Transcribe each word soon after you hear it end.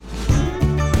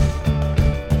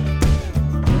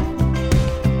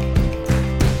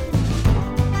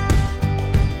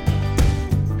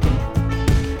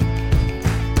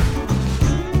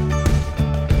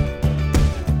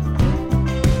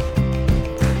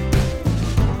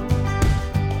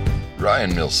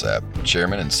Ryan Millsap,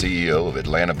 Chairman and CEO of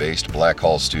Atlanta-based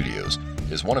Blackhall Studios,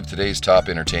 is one of today's top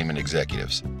entertainment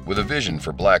executives, with a vision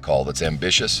for Blackhall that's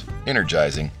ambitious,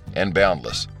 energizing, and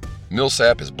boundless.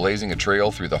 Millsap is blazing a trail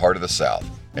through the heart of the South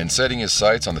and setting his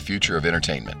sights on the future of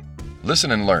entertainment.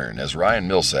 Listen and learn as Ryan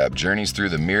Millsap journeys through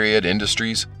the myriad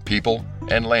industries, people,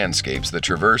 and landscapes that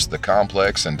traverse the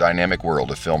complex and dynamic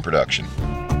world of film production.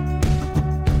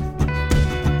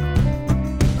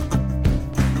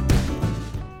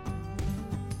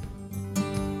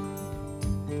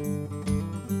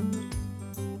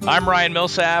 I'm Ryan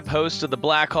Millsap, host of the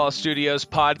Blackhall Studios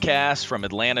podcast from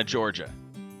Atlanta, Georgia.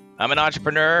 I'm an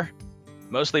entrepreneur,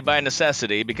 mostly by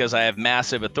necessity because I have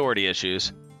massive authority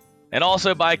issues, and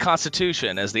also by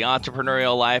constitution as the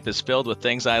entrepreneurial life is filled with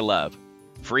things I love: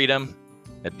 freedom,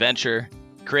 adventure,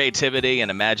 creativity,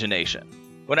 and imagination.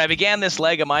 When I began this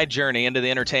leg of my journey into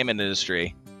the entertainment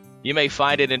industry, you may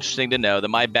find it interesting to know that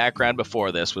my background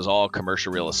before this was all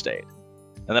commercial real estate,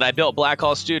 and that I built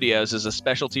Blackhall Studios as a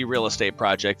specialty real estate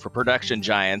project for production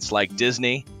giants like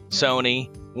Disney, Sony,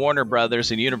 Warner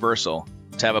Brothers, and Universal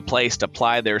to have a place to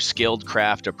apply their skilled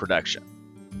craft of production.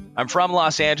 I'm from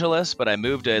Los Angeles, but I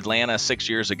moved to Atlanta 6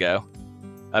 years ago.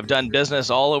 I've done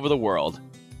business all over the world,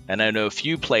 and I know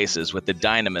few places with the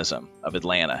dynamism of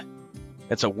Atlanta.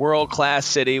 It's a world-class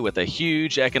city with a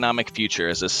huge economic future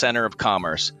as a center of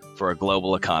commerce for a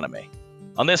global economy.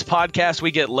 On this podcast,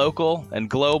 we get local and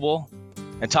global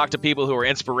and talk to people who are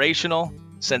inspirational,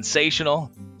 sensational,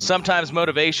 sometimes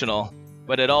motivational,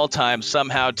 but at all times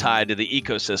somehow tied to the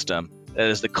ecosystem that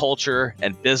is the culture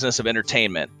and business of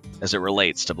entertainment as it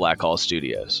relates to Blackhall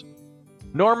Studios.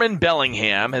 Norman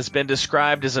Bellingham has been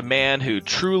described as a man who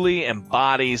truly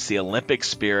embodies the Olympic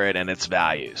spirit and its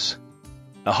values.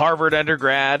 A Harvard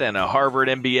undergrad and a Harvard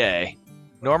MBA,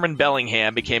 Norman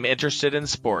Bellingham became interested in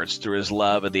sports through his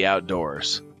love of the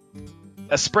outdoors.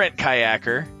 A sprint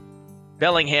kayaker,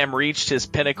 Bellingham reached his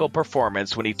pinnacle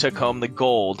performance when he took home the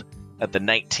gold at the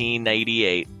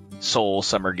 1988 Seoul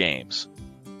Summer Games.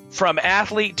 From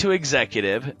athlete to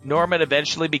executive, Norman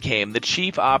eventually became the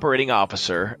Chief Operating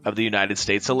Officer of the United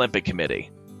States Olympic Committee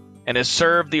and has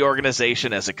served the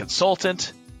organization as a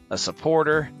consultant, a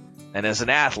supporter, and as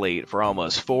an athlete for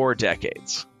almost 4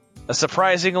 decades. A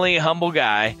surprisingly humble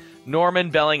guy, Norman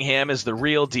Bellingham is the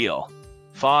real deal.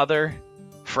 Father,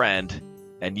 friend,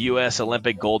 and U.S.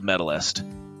 Olympic gold medalist.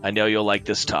 I know you'll like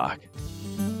this talk.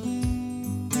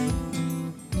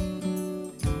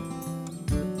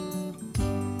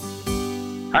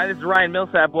 Hi, this is Ryan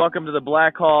Millsap. Welcome to the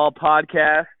Blackhall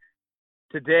podcast.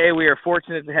 Today we are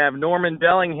fortunate to have Norman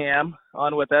Bellingham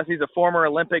on with us. He's a former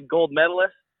Olympic gold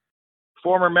medalist,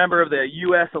 former member of the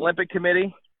U.S. Olympic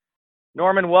Committee.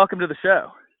 Norman, welcome to the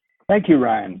show. Thank you,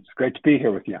 Ryan. It's great to be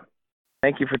here with you.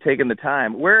 Thank you for taking the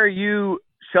time. Where are you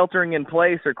sheltering in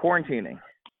place or quarantining?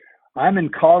 I'm in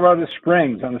Colorado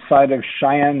Springs on the side of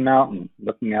Cheyenne Mountain,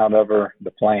 looking out over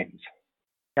the plains.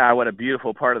 God, what a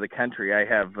beautiful part of the country. I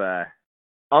have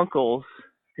uncles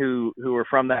who are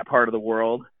from that part of the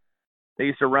world. They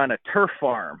used to run a turf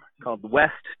farm called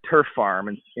West Turf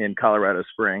Farm in Colorado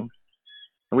Springs.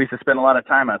 And we used to spend a lot of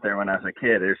time out there when I was a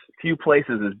kid. There's few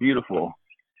places as beautiful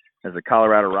as the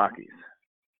Colorado Rockies.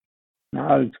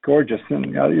 No, it's gorgeous. And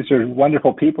these are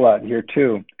wonderful people out here,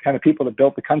 too, the kind of people that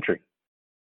built the country.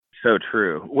 So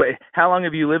true. Wait, how long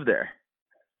have you lived there?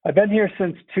 I've been here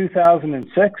since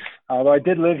 2006, although I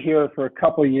did live here for a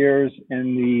couple of years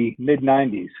in the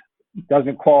mid-90s. It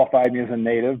doesn't qualify me as a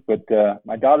native, but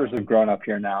my daughters have grown up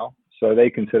here now, so they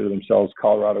consider themselves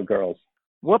Colorado girls.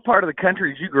 What part of the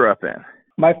country did you grow up in?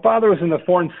 My father was in the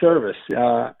Foreign Service.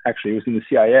 Actually, he was in the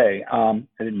CIA.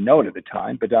 I didn't know it at the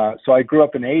time, but so I grew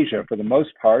up in Asia for the most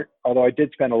part, although I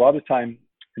did spend a lot of time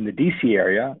in the D.C.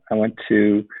 area. I went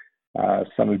to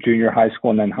some of junior high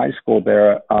school and then high school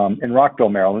there in Rockville,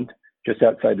 Maryland, just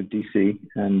outside of D.C.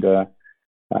 And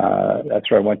that's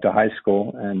where I went to high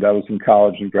school. And I was in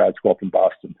college and grad school up in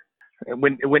Boston.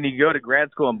 When you go to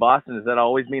grad school in Boston, does that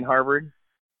always mean Harvard?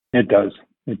 It does.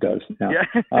 It does. Yeah.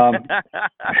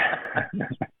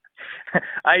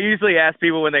 I usually ask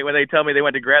people when they tell me they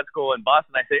went to grad school in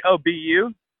Boston, I say, "Oh,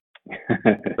 BU,"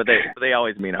 but they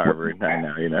always mean Harvard. I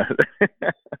know, you know.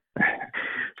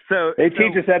 So they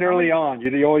teach us that early on.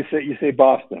 You always say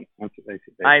Boston. That's what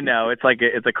they I know, it's like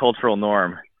it's a cultural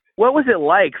norm. What was it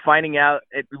like finding out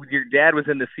your dad was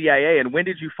in the CIA, and when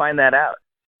did you find that out?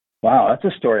 Wow, that's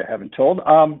a story I haven't told.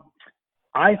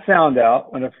 I found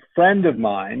out when a friend of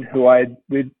mine who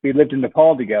we lived in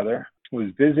Nepal together was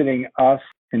visiting us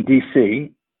in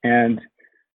D.C., and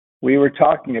we were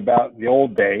talking about the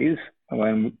old days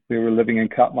when we were living in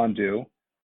Kathmandu.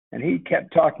 And he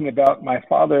kept talking about my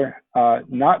father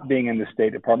not being in the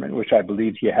State Department, which I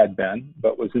believed he had been,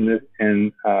 but was in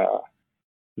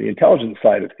the intelligence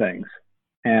side of things.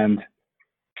 And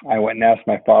I went and asked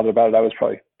my father about it. I was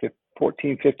probably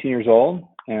 14, 15 years old.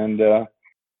 And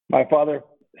my father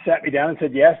sat me down and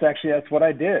said, yes, actually, that's what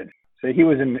I did. So he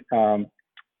was in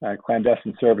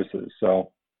clandestine services.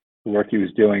 So the work he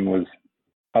was doing was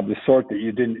of the sort that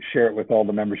you didn't share it with all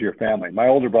the members of your family. My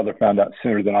older brother found out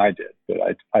sooner than I did, but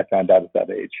I found out at that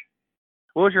age.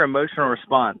 What was your emotional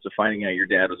response to finding out your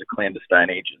dad was a clandestine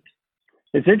agent?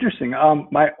 It's interesting.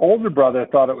 My older brother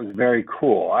thought it was very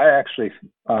cool. I actually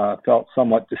felt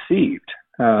somewhat deceived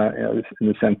in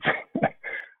the sense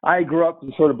I grew up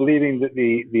sort of believing that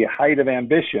the height of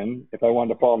ambition, if I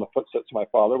wanted to follow in the footsteps of my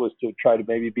father, was to try to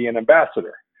maybe be an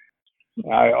ambassador.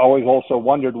 I always also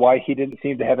wondered why he didn't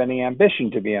seem to have any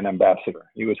ambition to be an ambassador.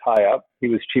 He was high up. He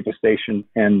was chief of station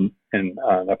in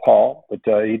Nepal, but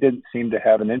he didn't seem to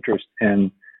have an interest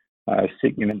in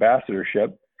seeking an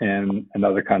ambassadorship in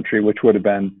another country, which would have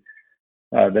been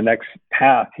the next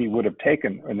path he would have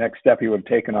taken, or next step he would have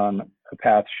taken on a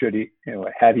path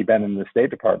had he been in the State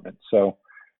Department. So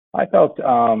I felt,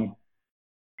 well,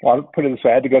 I'll put it this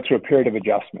way, I had to go through a period of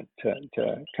adjustment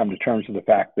to come to terms with the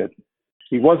fact that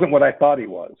he wasn't what I thought he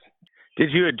was. Did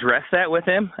you address that with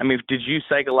him? I mean, did you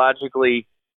psychologically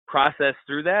process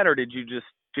through that, or did you just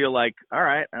feel like, all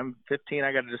right, I'm 15,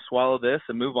 I got to just swallow this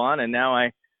and move on, and now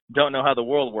I don't know how the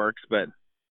world works, but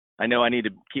I know I need to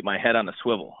keep my head on a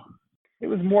swivel? It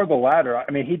was more the latter. I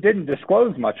mean, he didn't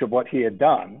disclose much of what he had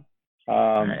done.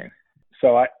 Right.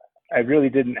 So I really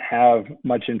didn't have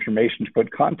much information to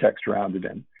put context around it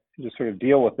in. Just sort of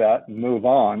deal with that and move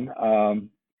on.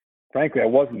 Frankly, I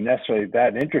wasn't necessarily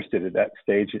that interested at that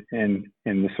stage in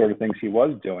the sort of things he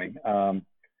was doing.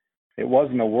 It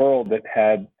wasn't a world that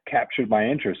had captured my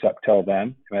interest up till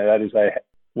then. That is, I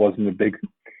wasn't a big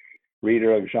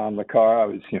reader of Jean Le Carre. I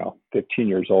was, 15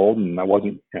 years old, and I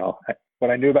wasn't,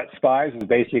 what I knew about spies was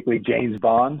basically James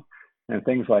Bond and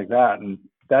things like that. And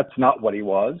that's not what he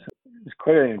was. He was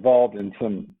clearly involved in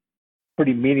some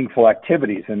pretty meaningful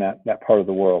activities in that part of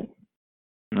the world.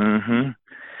 Mm-hmm.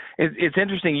 It's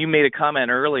interesting. You made a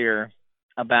comment earlier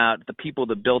about the people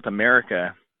that built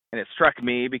America, and it struck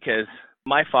me because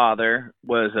my father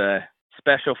was a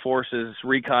Special Forces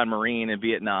Recon Marine in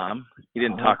Vietnam. He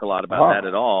didn't talk a lot about that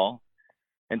at all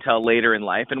until later in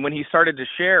life. And when he started to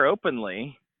share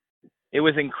openly, it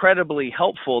was incredibly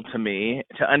helpful to me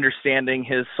to understanding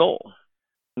his soul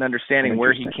and understanding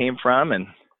where he came from and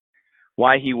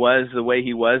why he was the way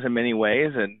he was in many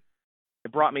ways. And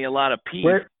it brought me a lot of peace. Go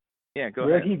ahead.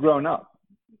 Where had he grown up?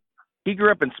 He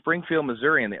grew up in Springfield,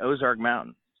 Missouri, in the Ozark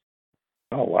Mountains.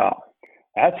 Oh, wow.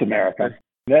 That's America.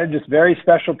 They're just very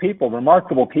special people,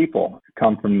 remarkable people,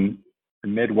 come from the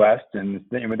Midwest. And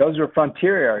those are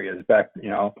frontier areas back,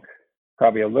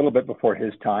 probably a little bit before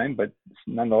his time, but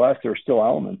nonetheless, there were still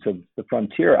elements of the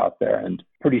frontier out there, and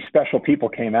pretty special people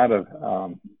came out of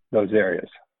those areas.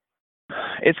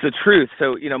 It's the truth.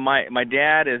 So, my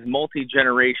dad is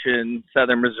multi-generation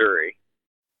Southern Missouri.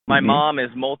 My mom is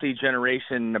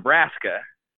multi-generation Nebraska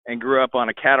and grew up on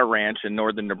a cattle ranch in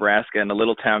northern Nebraska in a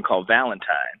little town called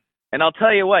Valentine. And I'll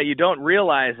tell you what, you don't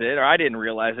realize it, or I didn't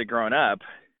realize it growing up,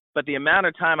 but the amount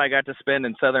of time I got to spend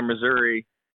in southern Missouri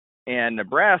and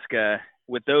Nebraska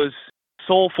with those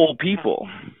soulful people,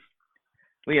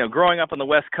 growing up on the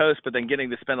West Coast, but then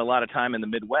getting to spend a lot of time in the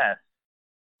Midwest.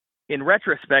 In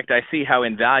retrospect, I see how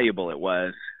invaluable it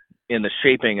was in the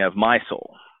shaping of my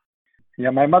soul. Yeah,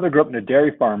 my mother grew up in a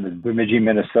dairy farm in Bemidji,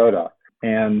 Minnesota.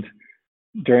 And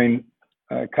during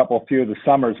a few of the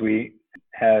summers, we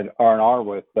had R&R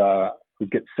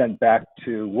we'd get sent back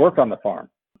to work on the farm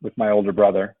with my older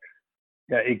brother.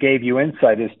 It gave you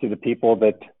insight as to the people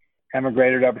that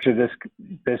emigrated up to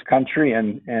this country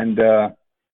and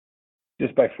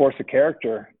just by force of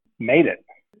character made it.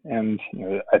 And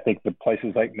I think the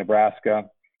places like Nebraska,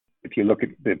 if you look at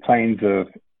the plains of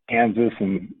Kansas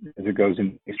and as it goes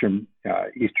in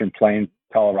eastern plains,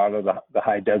 Colorado, the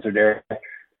high desert area,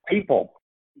 people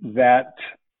that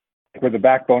were the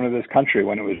backbone of this country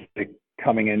when it was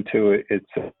coming into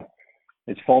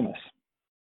its fullness.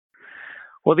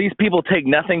 Well, these people take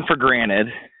nothing for granted,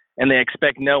 and they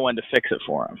expect no one to fix it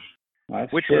for them.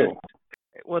 That's true.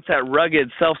 It's that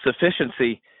rugged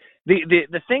self-sufficiency.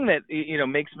 The thing that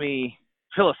makes me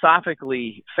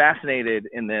philosophically fascinated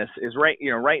in this is right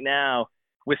now,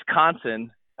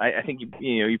 Wisconsin. I think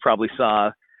you probably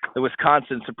saw the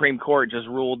Wisconsin Supreme Court just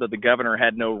ruled that the governor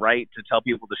had no right to tell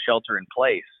people to shelter in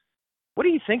place. What do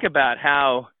you think about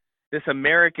how this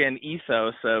American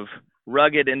ethos of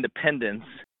rugged independence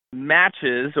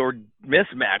matches or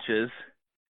mismatches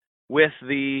with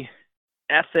the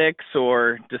ethics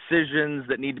or decisions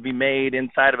that need to be made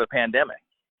inside of a pandemic?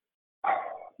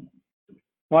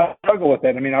 Well, I struggle with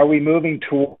that. I mean, are we moving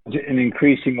towards an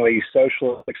increasingly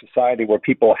socialistic society where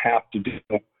people have to do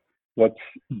what's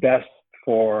best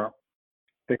for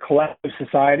the collective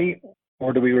society,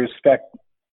 or do we respect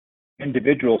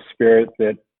individual spirit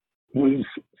that was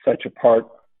such a part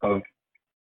of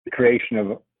the creation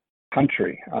of a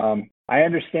country? I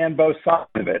understand both sides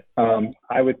of it.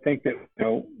 I would think that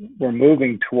we're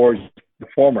moving towards the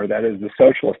former, that is the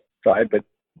socialist side, but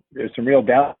there's some real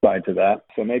downside to that.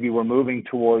 So maybe we're moving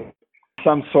towards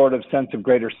some sort of sense of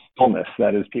greater stillness.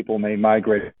 That is, people may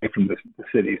migrate away from the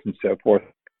cities and so forth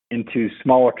into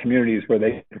smaller communities where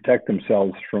they protect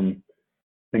themselves from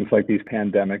things like these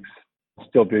pandemics,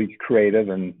 still be creative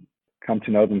and come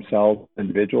to know themselves,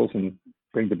 individuals, and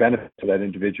bring the benefit of that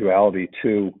individuality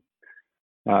to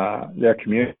their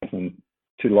communities and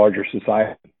to larger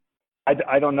society.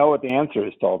 I don't know what the answer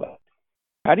is to all that.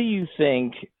 How do you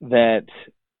think that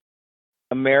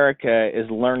America is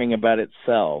learning about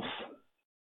itself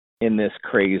in this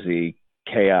crazy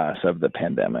chaos of the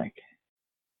pandemic?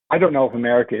 I don't know if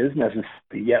America is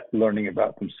necessarily yet learning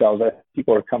about themselves. I think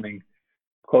people are coming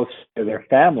close to their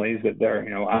families, that they're,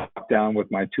 I'm down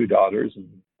with my 2 daughters and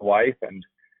wife, and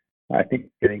I think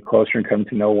getting closer and coming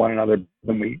to know one another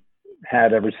than we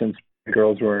had ever since the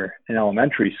girls were in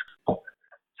elementary school.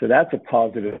 So that's a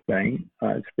positive thing.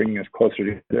 It's bringing us closer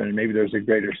together, and maybe there's a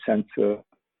greater sense of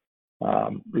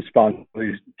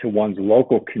responsibility to one's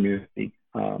local community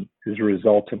as a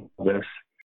result of this.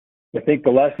 I think the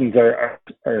lessons are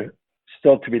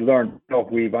still to be learned. I don't know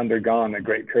if we've undergone a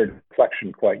great period of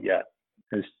reflection quite yet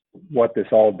as what this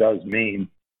all does mean.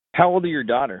 How old are your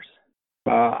daughters?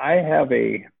 I have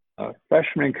a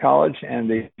freshman in college and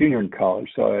a junior in college.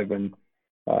 So I have a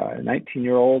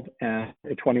 19-year-old and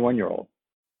a 21-year-old.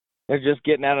 They're just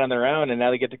getting out on their own, and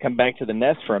now they get to come back to the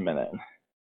nest for a minute.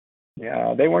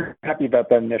 Yeah, they weren't happy about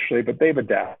that initially, but they've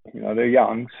adapted. They're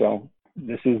young, so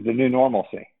this is the new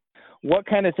normalcy. What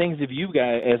kind of things have you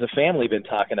guys as a family been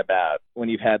talking about when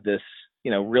you've had this,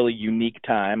 really unique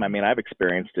time? I mean, I've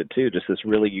experienced it too, just this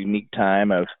really unique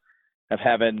time of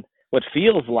having what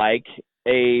feels like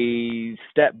a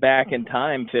step back in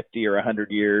time, 50 or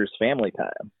 100 years family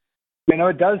time.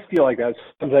 It does feel like that.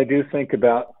 Sometimes I do think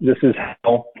about this is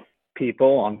how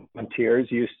people on volunteers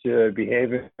used to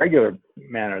behave in a regular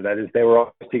manner. That is, they were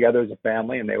always together as a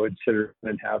family, and they would sit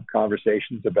and have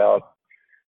conversations about,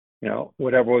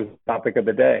 whatever was the topic of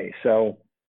the day. So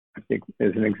I think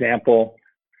as an example,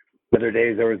 the other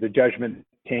days there was a judgment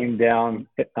that came down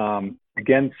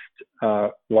against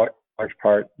large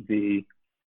part the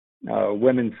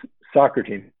women's soccer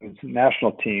team,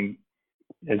 national team,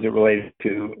 as it related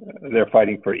to their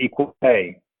fighting for equal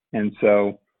pay. And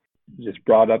so just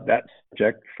brought up that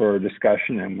subject for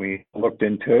discussion, and we looked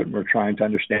into it, and we're trying to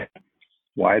understand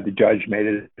why the judge made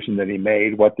a decision that he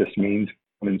made, what this means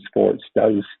for women's sports.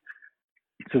 Does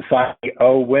society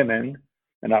owe women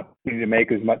an opportunity to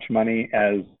make as much money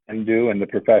as men do in the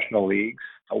professional leagues?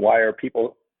 Why are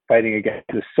people fighting against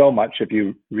this so much? If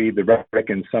you read the rhetoric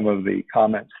and some of the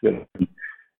comments that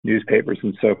newspapers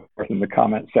and so forth in the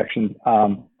comment section,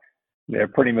 they're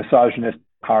pretty misogynist,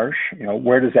 harsh.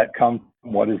 Where does that come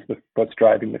from? What's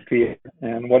driving the fear?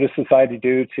 And what does society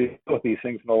do to deal with these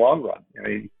things in the long run?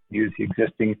 You use the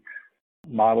existing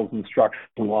models and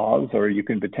structural laws, or you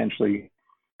can potentially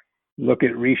look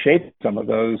at reshaping some of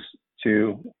those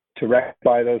to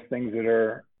rectify those things that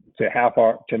are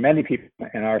to many people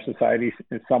in our society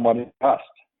is somewhat unjust.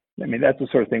 I mean, that's the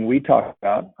sort of thing we talk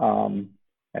about.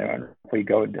 I don't know if we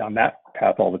go down that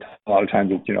path all the time. A lot of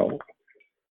times it's,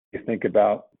 you think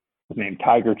about the name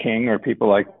Tiger King or people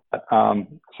like that.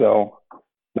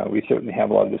 We certainly have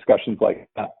a lot of discussions like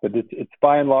that. But it's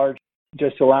by and large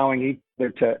just allowing each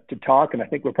other to talk. And I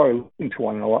think we're probably listening to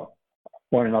one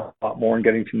another a lot more and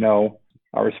getting to know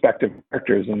our respective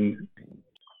characters. And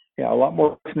a lot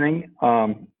more listening,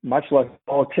 much less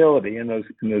volatility in those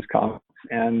comments.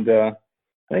 And I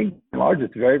think by and large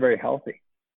it's very, very healthy.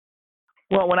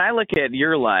 Well, when I look at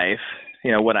your life,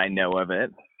 what I know of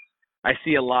it, I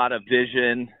see a lot of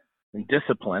vision and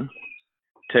discipline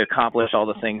to accomplish all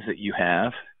the things that you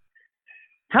have.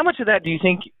 How much of that do you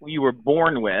think you were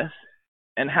born with,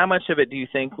 and how much of it do you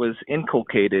think was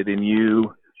inculcated in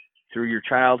you through your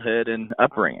childhood and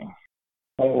upbringing?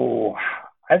 Oh,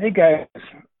 I think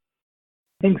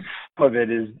some of it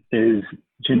is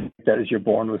genetic, that is, you're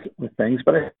born with things,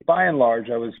 but by and large,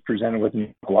 I was presented with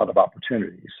a lot of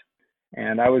opportunities.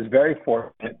 And I was very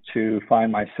fortunate to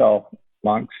find myself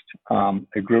amongst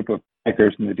a group of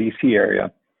hikers in the DC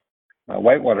area,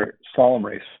 whitewater slalom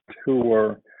racers, who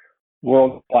were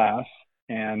world class.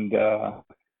 And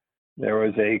there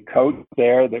was a coach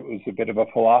there that was a bit of a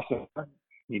philosopher.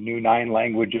 He knew 9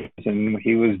 languages, and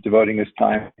he was devoting his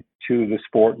time to the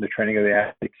sport and the training of the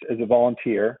athletes as a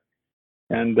volunteer.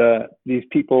 And these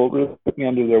people really put me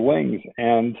under their wings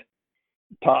and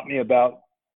taught me about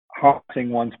harnessing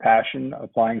one's passion,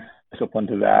 applying discipline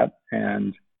to that,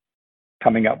 and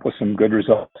coming up with some good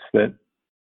results that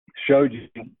showed you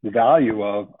the value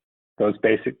of those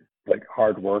basic, like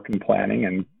hard work and planning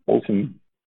and goals. And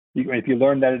if you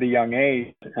learn that at a young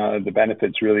age, the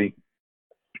benefits really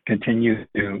continue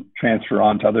to transfer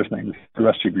on to other things the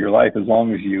rest of your life, as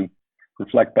long as you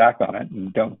reflect back on it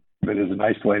and don't think of it as an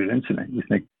isolated incident. You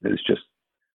think it's just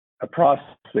a process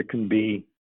that can be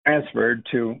transferred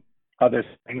to other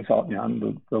things.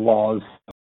 The laws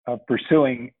of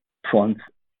pursuing excellence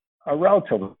are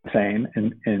relatively the same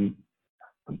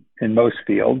in most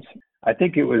fields. I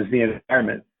think it was the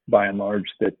environment, by and large,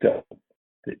 that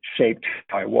shaped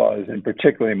who I was, and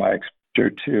particularly my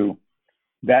exposure to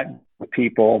that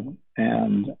people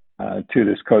and to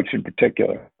this coach in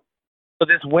particular. So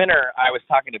this winter, I was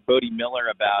talking to Bodie Miller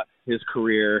about his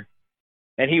career,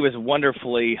 and he was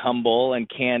wonderfully humble and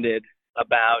candid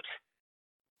about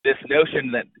this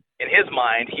notion that in his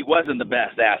mind, he wasn't the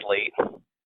best athlete.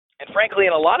 And frankly,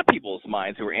 in a lot of people's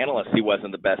minds who were analysts, he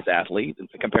wasn't the best athlete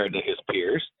compared to his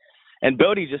peers. And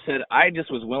Bodie just said, I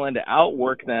just was willing to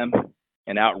outwork them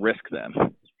and outrisk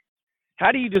them.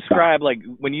 How do you describe, like,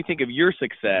 when you think of your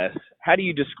success, how do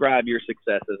you describe your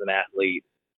success as an athlete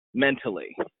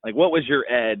mentally? Like, what was your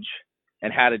edge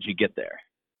and how did you get there?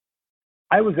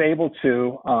 I was able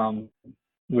to,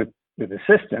 with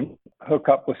assistance, hook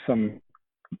up with some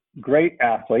great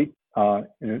athletes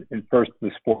in first the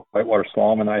sport whitewater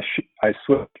slalom, and I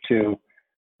switched to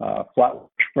flatwater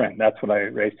sprint. That's what I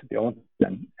raced at the Olympics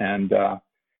in. And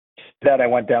that I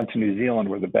went down to New Zealand,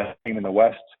 where the best team in the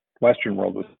Western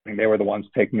world was. They were the ones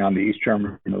taking on the East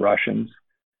Germans and the Russians.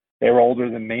 They were older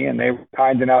than me, and they were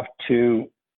kind enough to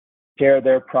share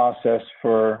their process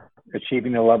for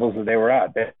achieving the levels that they were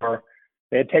at.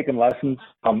 They had taken lessons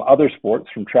from other sports,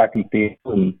 from track and field,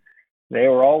 and they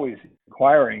were always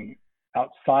inquiring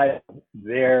outside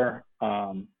their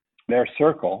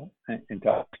circle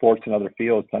into sports and other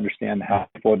fields to understand how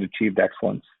people had achieved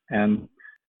excellence. And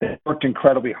they worked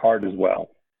incredibly hard as well.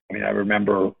 I mean, I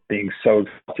remember being so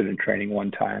exhausted in training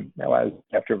one time.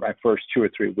 After my first 2 or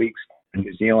 3 weeks in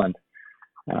New Zealand,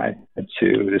 and I said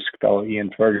to this fellow,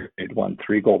 Ian Ferger, who'd won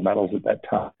 3 gold medals at that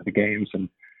time at the games, and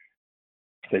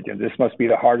said, this must be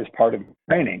the hardest part of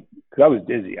training, because I was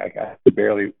dizzy. I could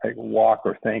barely walk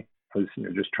or think. I was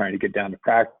just trying to get down to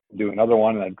practice, do another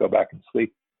one, and I'd go back and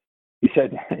sleep. He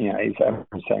said,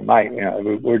 saying, Mike,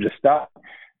 we're just stopped.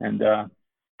 And I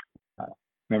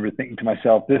remember thinking to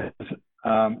myself, this is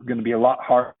going to be a lot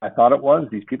harder than I thought it was.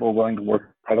 These people are willing to work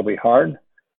incredibly hard.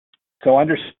 So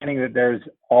understanding that there's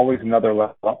always another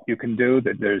level up you can do,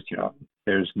 that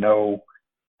there's no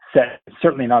set,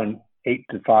 certainly not an 8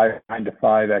 to 5, 9 to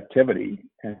 5 activity.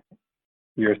 And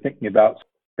you're thinking about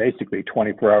basically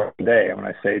 24 hours a day. And when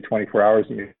I say 24 hours,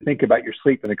 you think about your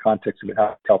sleep in the context of it,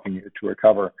 how it's helping you to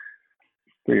recover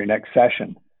for your next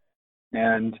session.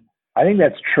 And I think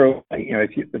that's true.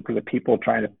 For the people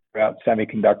trying to figure out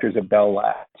semiconductors at Bell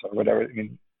Labs or whatever,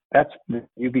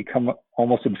 you become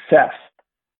almost obsessed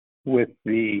with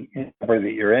the endeavor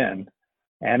that you're in,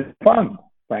 and it's fun.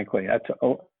 Frankly, that's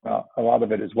a lot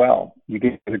of it as well. You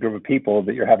get with a group of people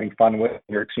that you're having fun with,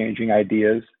 you're exchanging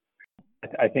ideas.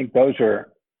 I think those are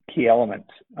key elements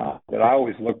that I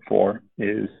always look for,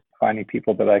 is finding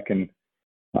people that I can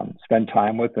spend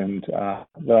time with and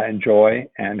that I enjoy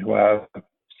and who have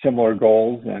similar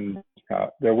goals, and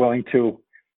they're willing to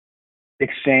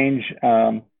exchange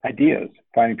ideas.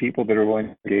 Finding people that are willing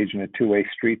to engage in a two-way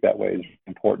street that way is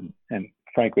important. And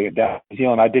frankly, at New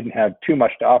Zealand, I didn't have too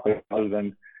much to offer other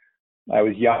than I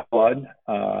was young blood.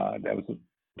 That was a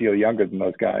deal younger than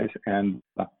those guys, and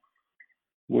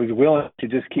was willing to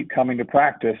just keep coming to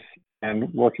practice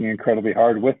and working incredibly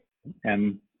hard with them.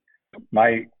 And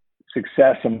my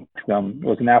success amongst them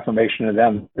was an affirmation of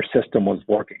them. Their system was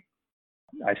working.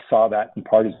 I saw that in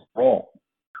part of the role.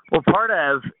 Well, part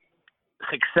of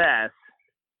success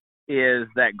is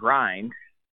that grind,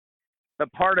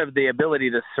 but part of the ability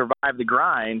to survive the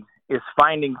grind is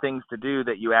finding things to do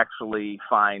that you actually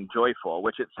find joyful,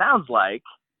 which it sounds like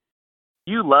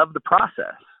you love the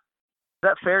process. Is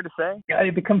that fair to say? Yeah,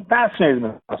 you become fascinated in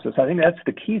the process. I think that's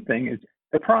the key thing, is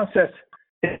the process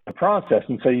is the process.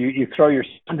 And so you throw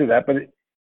yourself into that, but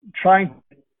trying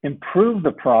to improve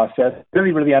the process,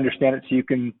 really understand it so you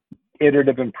can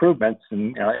iterative improvements.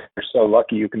 And you're so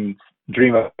lucky you can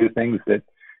dream of new things that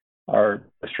are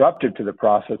disruptive to the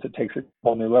process, it takes a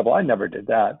whole new level. I never did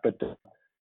that, but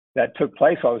that took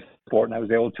place while I was in sport, and I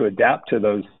was able to adapt to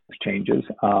those changes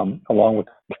along with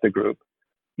the group.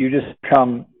 You just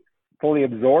become fully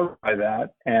absorbed by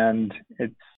that, and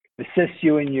it assists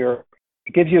you in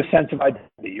it gives you a sense of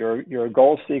identity. You're a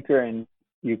goal seeker, and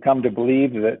you come to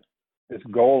believe that this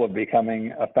goal of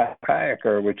becoming a fast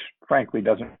kayaker, which frankly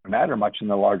doesn't matter much in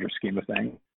the larger scheme of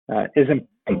things, is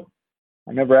important. I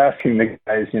remember asking the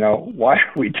guys, why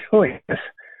are we doing this?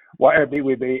 Why are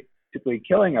we basically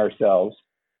killing ourselves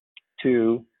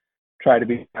to try to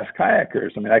be fast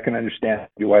kayakers? I mean, I can understand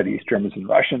why the East Germans and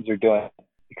Russians are doing it,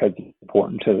 because it's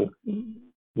important to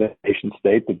the nation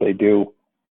state that they do,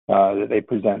 that they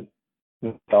present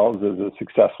themselves as a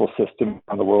successful system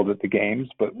around the world at the games.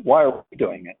 But why are we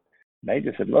doing it? And they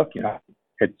just said, look,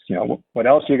 it's, what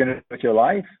else are you going to do with your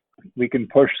life? We can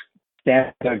push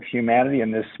standards of humanity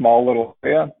in this small little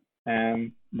area,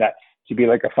 and that should be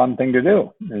like a fun thing to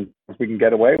do. And if we can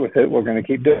get away with it, we're going to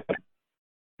keep doing it.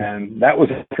 And that was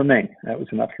it for me. That was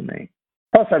enough for me.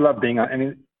 Plus, I love being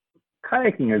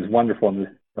kayaking is wonderful.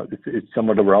 It's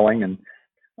similar to rowing and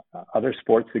other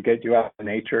sports that get you out in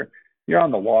nature. You're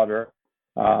on the water.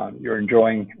 You're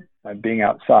enjoying being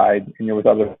outside, and you're with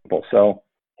other people. So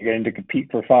you're getting to compete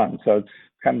for fun. So it's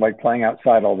kind of like playing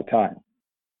outside all the time.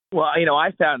 Well,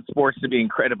 I found sports to be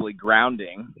incredibly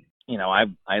grounding. I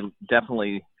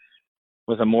definitely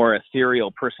was a more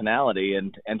ethereal personality,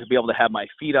 and to be able to have my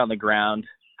feet on the ground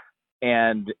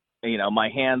and, my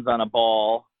hands on a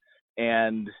ball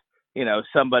and,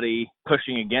 somebody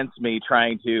pushing against me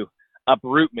trying to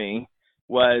uproot me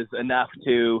was enough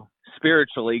to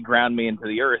spiritually ground me into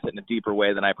the earth in a deeper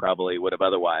way than I probably would have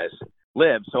otherwise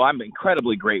lived. So I'm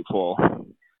incredibly grateful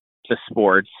to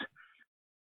sports.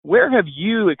 Where have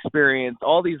you experienced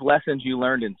all these lessons you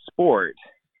learned in sport?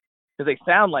 Because they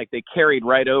sound like they carried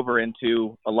right over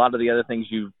into a lot of the other things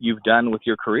you've done with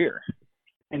your career.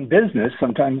 In business,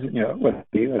 sometimes, whether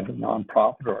it be a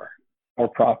nonprofit or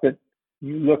for-profit,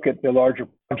 you look at the larger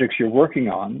projects you're working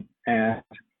on, and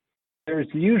there's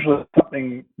usually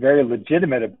something very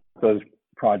legitimate about those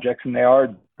projects, and they are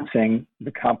advancing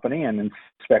the company and in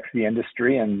respects to the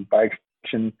industry, and by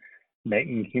extension,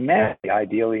 making humanity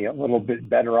ideally a little bit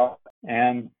better off.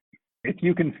 And if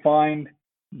you can find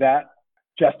that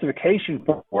justification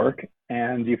for work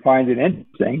and you find it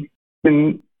interesting, you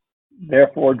can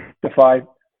therefore justify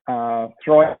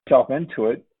throwing yourself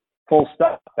into it full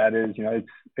stop. That is, it's,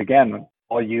 again,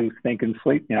 all you think and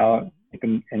sleep,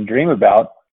 and dream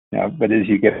about, but as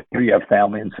you get through, you have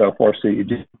family and so forth, so you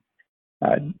just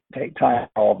take time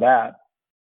for all that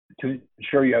to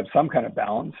ensure you have some kind of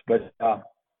balance, but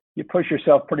you push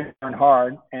yourself pretty darn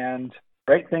hard, and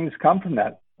great things come from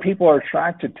that. People are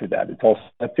attracted to that.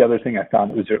 That's the other thing I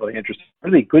found that was really interesting.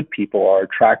 Really good people are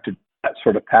attracted to that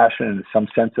sort of passion and some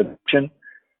sense of action.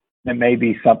 It may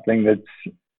be something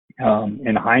that's,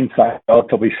 in hindsight,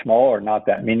 relatively small or not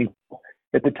that meaningful.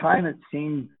 At the time, it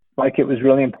seemed like it was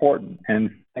really important, and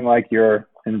like you're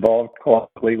involved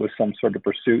collectively with some sort of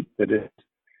pursuit that is,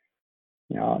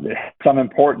 that has some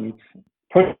importance,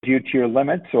 pushes you to your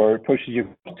limits or pushes you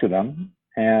to them,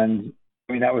 and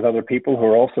doing that with other people who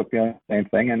are also feeling the same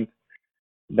thing. And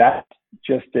that's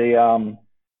just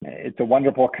it's a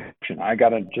wonderful connection. I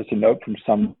got just a note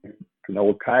from the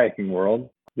old kayaking world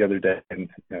the other day, and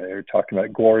they were talking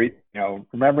about glory,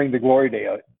 remembering the glory day.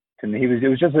 And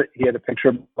he had a picture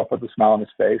of himself with a smile on his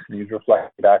face, and he was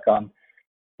reflecting back on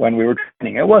when we were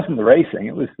training. It wasn't the racing,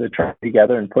 it was the training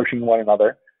together and pushing one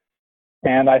another.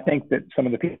 And I think that some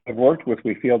of the people I've worked with,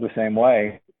 we feel the same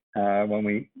way when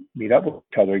we meet up with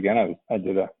each other again. I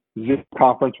did a Zoom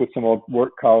conference with some old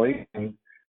work colleagues, and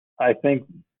I think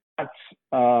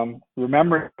that's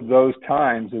remembering those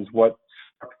times is what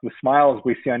the smiles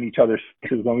we see on each other's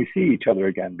faces when we see each other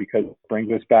again, because it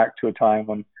brings us back to a time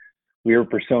when we were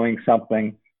pursuing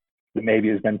something that maybe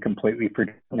has been completely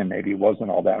forgotten and maybe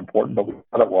wasn't all that important, but we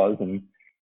thought it was, and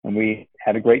we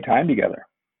had a great time together.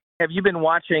 Have you been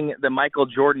watching the Michael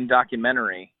Jordan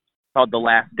documentary called The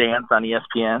Last Dance on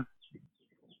ESPN?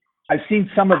 I've seen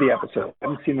some of the episodes. I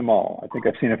haven't seen them all. I think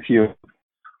I've seen a few.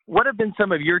 What have been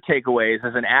some of your takeaways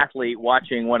as an athlete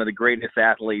watching one of the greatest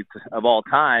athletes of all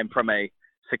time from a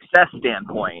success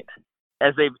standpoint,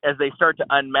 as they start to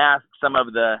unmask some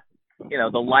of the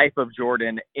life of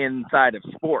Jordan inside of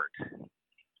sport?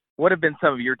 What have been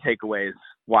some of your takeaways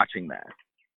watching that?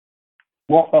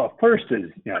 Well, first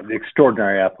is the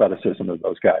extraordinary athleticism of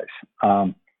those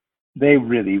guys. They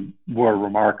really were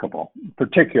remarkable,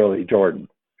 particularly Jordan.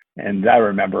 And I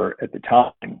remember at the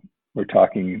time, we're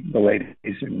talking the late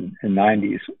 80s and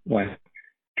 90s when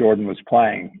Jordan was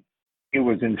playing. it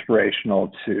was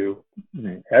inspirational to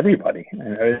everybody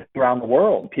around the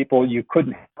world. People, you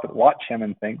couldn't help but watch him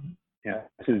and think,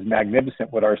 this is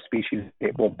magnificent what our species is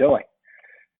capable of doing.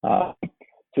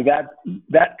 So that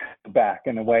comes back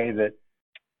in a way that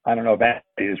I don't know if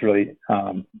anybody is really,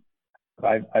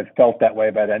 I've felt that way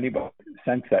about anybody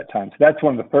since that time. So that's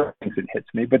one of the first things that hits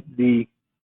me. But the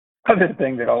other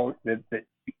thing that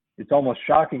it's almost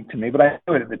shocking to me, but I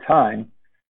knew it at the time,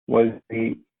 was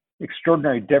the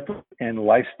extraordinary difference in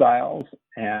lifestyles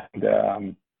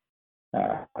and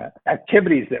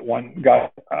activities that one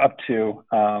got up to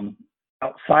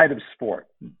outside of sport.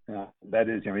 That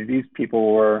is, these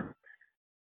people were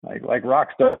like rock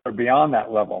stars beyond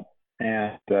that level.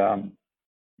 And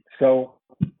so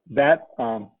that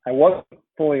I wasn't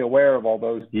fully aware of all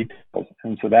those details.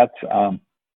 And so that's, I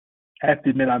have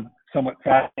to admit, I'm somewhat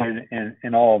fascinated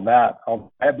in all of that.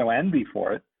 I have no envy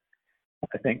for it.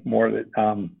 I think more that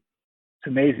it's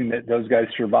amazing that those guys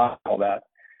survived all that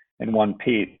in one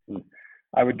piece. And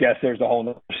I would guess there's a whole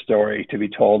other story to be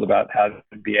told about how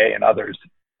the NBA and others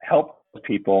help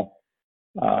people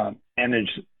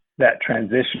manage that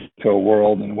transition to a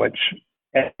world in which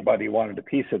everybody wanted a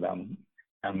piece of them,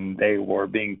 and they were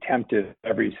being tempted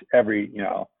every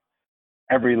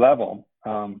level.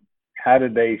 How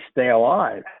did they stay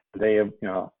alive? They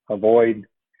avoid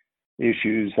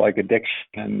issues like addiction,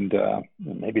 and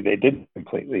maybe they didn't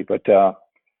completely, but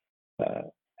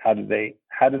how did they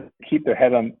keep their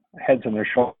heads on their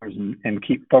shoulders and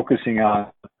keep focusing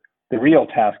on the real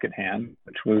task at hand,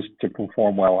 which was to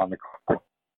perform well on the court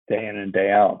day in and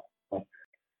day out. So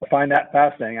I find that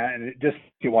fascinating, and it just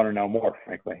if you want to know more,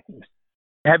 frankly.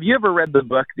 Have you ever read the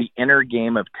book The Inner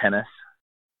Game of Tennis?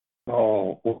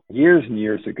 Oh, years and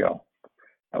years ago.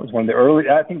 That was one of the early,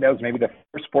 I think that was maybe the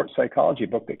first sports psychology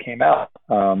book that came out,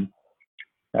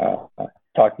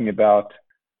 talking about,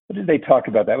 what did they talk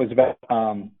about? That was about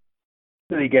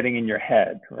really getting in your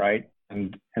head, right?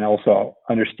 And also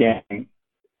understanding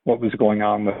what was going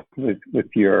on with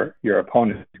your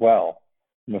opponent as well,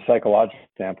 from a psychological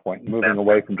standpoint, moving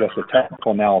away from just a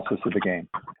technical analysis of the game.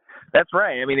 That's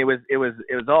right. I mean, it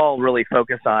was all really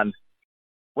focused on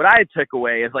what I took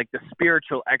away is like the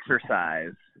spiritual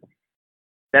exercise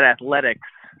that athletics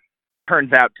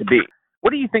turns out to be.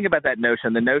 What do you think about that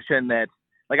notion? The notion that,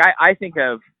 like, I think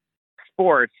of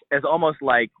sports as almost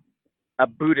like a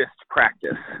Buddhist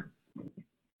practice.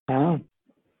 Oh.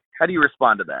 How do you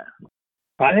respond to that?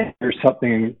 I think there's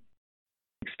something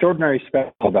extraordinary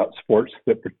special about sports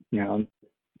that,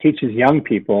 teaches young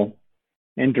people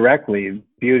indirectly the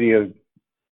beauty of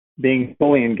being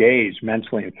fully engaged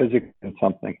mentally and physically in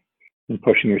something and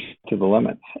pushing yourself to the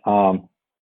limits.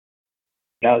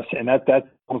 Yes, and that's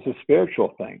almost a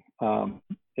spiritual thing.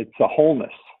 It's a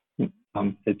wholeness.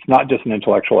 It's not just an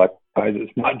intellectual exercise.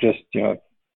 It's not just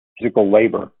physical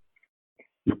labor.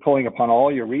 You're pulling upon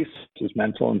all your resources,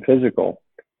 mental and physical,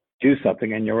 to do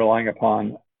something, and you're relying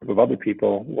upon a group of other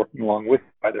people working along with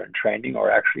you, either in training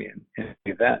or actually in an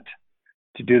event,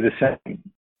 to do the same.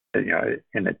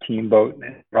 In a team boat,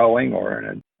 rowing, or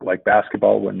like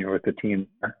basketball when you're with the team.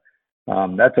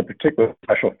 That's a particular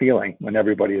special feeling when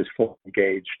everybody is fully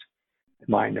engaged,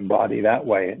 mind and body that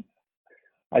way.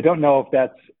 I don't know if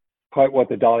that's quite what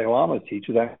the Dalai Lama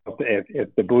teaches. I don't know if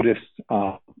the Buddhists,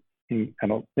 I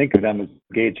don't think of them as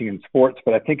engaging in sports,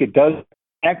 but I think it does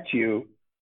connect you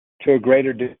to a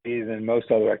greater degree than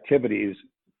most other activities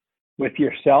with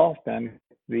yourself and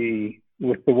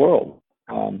with the world.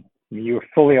 You're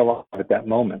fully alive at that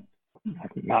moment. I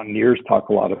think mountaineers talk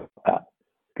a lot about that,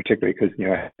 particularly because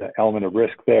the element of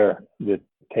risk there that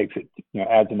takes it,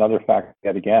 adds another factor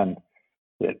yet again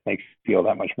that makes you feel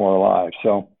that much more alive.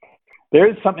 So there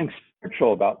is something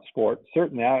spiritual about sports.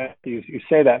 Certainly, you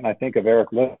say that, and I think of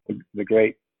Eric Litt, the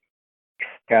great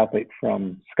athlete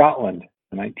from Scotland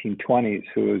in the 1920s,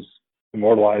 who was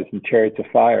immortalized in Chariots of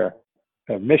Fire,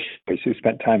 of missionaries who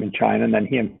spent time in China, and then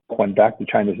he went back to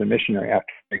China as a missionary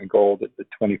after getting gold at the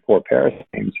 24 Paris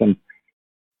Games. And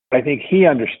I think he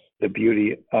understood the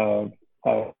beauty of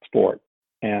sport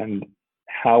and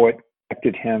how it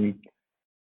affected him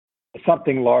to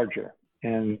something larger.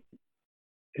 And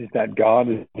is that God?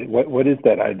 What is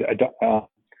that?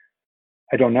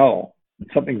 I don't know.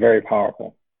 It's something very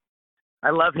powerful. I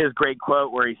love his great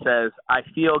quote where he says, "I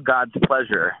feel God's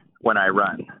pleasure when I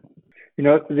run."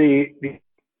 The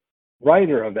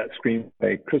writer of that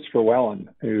screenplay, Christopher Whelan,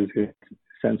 who's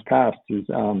since passed,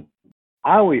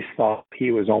 I always thought he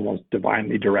was almost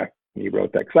divinely directed when he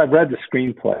wrote that, because I've read the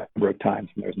screenplay a number of times,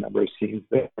 and there's a number of scenes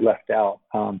that are left out.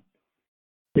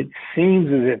 It seems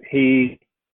as if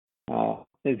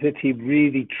he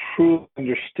really truly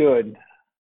understood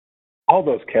all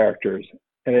those characters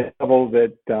at a level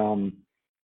that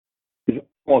is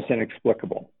almost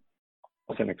inexplicable.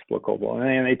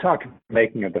 And they talk about the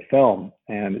making of the film,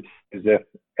 and it's as if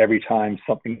every time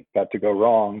something got to go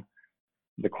wrong,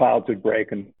 the clouds would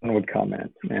break and the sun would come in.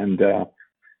 And I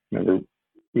remember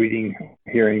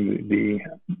hearing the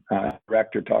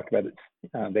director talk about it.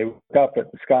 They look up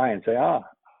at the sky and say,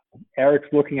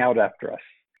 Eric's looking out after us.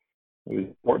 It was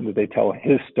important that they tell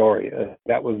his story.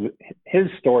 His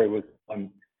story was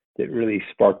one that really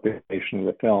sparked the creation of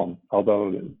the film.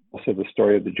 Although also the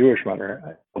story of the Jewish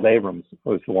runner, Abrams,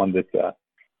 was the one that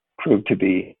proved to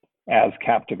be as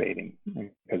captivating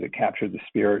because it captured the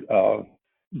spirit of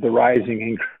the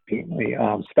rising, increasingly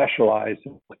specialized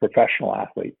professional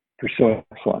athlete pursuing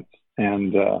excellence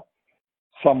and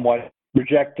somewhat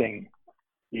rejecting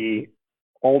the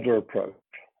older approach.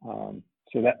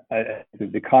 So that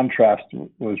the contrast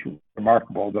was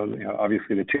remarkable, though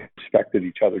obviously the two respected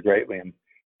each other greatly. And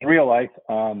in real life,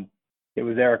 it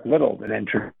was Eric Little that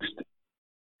introduced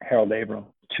Harold Abrams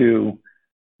to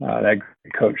that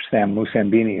coach Sam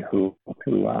Musambini, who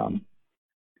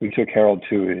took Harold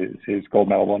to his gold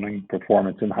medal winning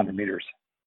performance in 100 meters.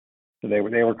 So they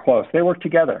were close. They worked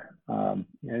together.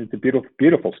 It's a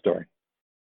beautiful story.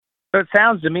 So it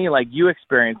sounds to me like you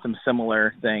experienced some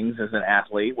similar things as an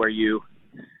athlete, where you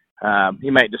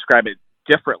might describe it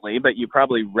differently, but you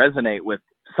probably resonate with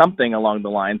something along the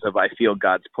lines of, I feel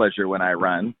God's pleasure when I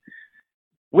run.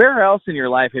 Where else in your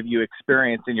life have you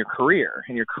experienced in your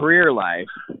career life,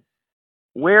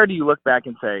 where do you look back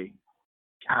and say,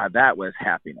 God, that was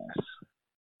happiness,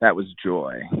 that was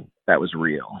joy, that was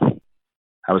real,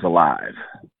 I was alive?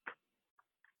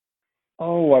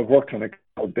 Oh, I've worked on a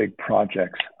couple of big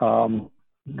projects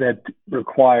that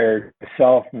required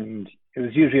myself, and it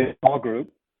was usually a small group,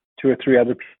 2 or 3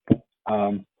 other people,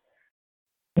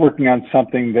 working on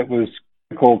something that was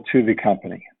critical to the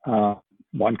company.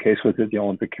 One case was at the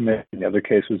Olympic Committee, the other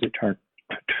case was at Turn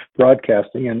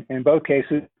Broadcasting, and in both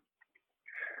cases,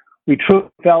 we truly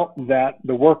felt that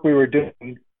the work we were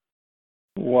doing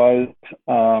was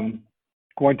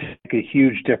going to make a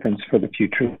huge difference for the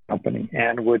future of the company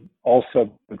and would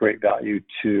also be great value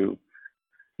to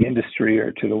the industry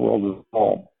or to the world as a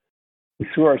whole. We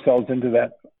threw ourselves into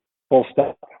that full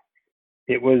stop.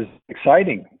 It was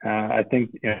exciting. I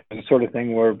think it's the sort of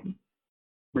thing where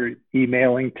we're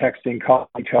emailing, texting, calling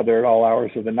each other at all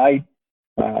hours of the night.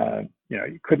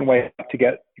 You couldn't wait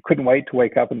to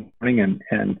wake up in the morning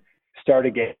and start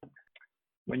again.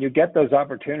 When you get those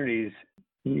opportunities,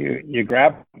 you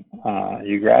grab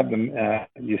them.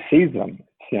 You seize them.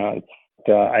 It's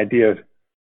the idea of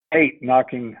fate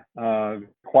knocking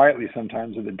quietly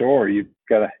sometimes at the door. You've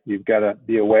got to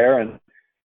be aware, and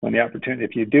when the opportunity,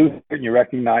 if you do and you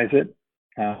recognize it,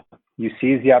 you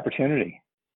seize the opportunity.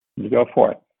 You go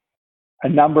for it. A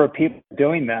number of people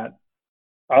doing that.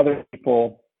 Other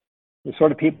people, the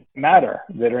sort of people that matter,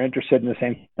 that are interested in the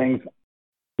same things,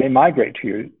 they migrate to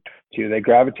you. They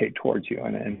gravitate towards you,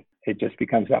 and it just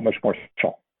becomes that much more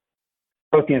special.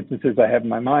 Both the instances I have in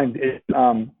my mind,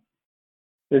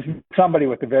 there's somebody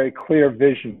with a very clear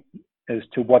vision as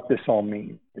to what this all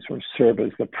means. They sort of serve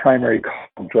as the primary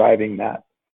cog driving that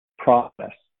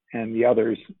process, and the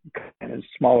others as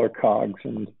smaller cogs,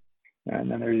 and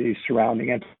then there are these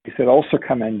surrounding entities that also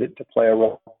come in to play a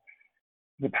role.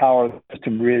 The power of the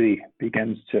system really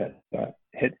begins to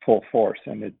hit full force,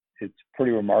 and it's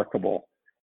pretty remarkable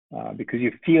because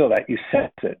you feel that, you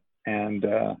sense it, and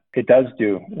it does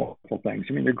do wonderful things.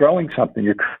 I mean, you're growing something,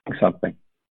 you're creating something.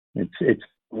 It's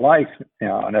life,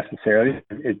 necessarily.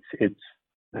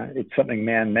 It's something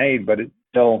man-made, but it's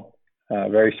still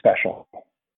very special.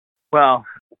 Well,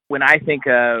 when I think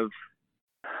of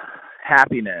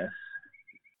happiness,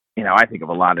 I think of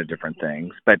a lot of different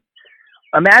things, but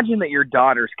imagine that your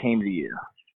daughters came to you,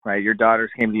 right? Your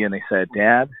daughters came to you and they said,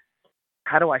 Dad,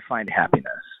 how do I find happiness?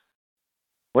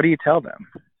 What do you tell them?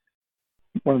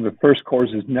 One of the first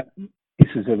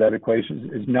pieces of that equation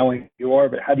is knowing who you are,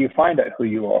 but how do you find out who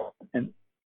you are? And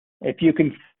if you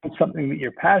can find something that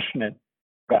you're passionate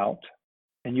about,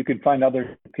 and you can find others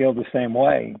who feel the same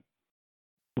way,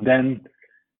 then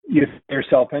you throw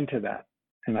yourself into that.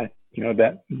 And that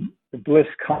the bliss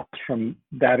comes from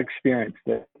that experience,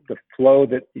 the flow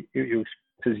that you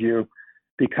as you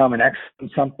become an expert in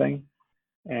something,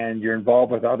 and you're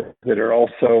involved with others that are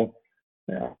also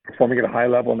performing at a high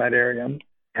level in that area,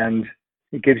 and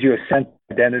it gives you a sense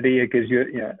of identity. It gives you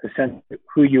a sense of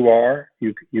who you are.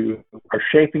 You are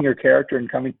shaping your character and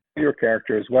coming to your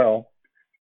character as well,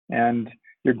 and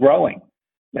you're growing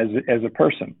as a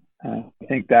person. I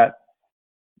think that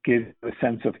gives a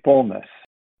sense of fullness.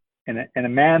 in a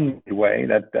manly way,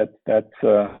 that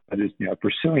is,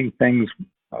 pursuing things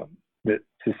that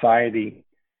society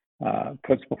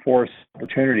puts before us,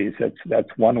 opportunities. That's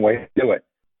one way to do it.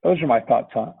 Those are my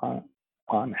thoughts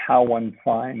on how one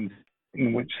finds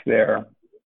in which they're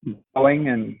going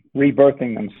and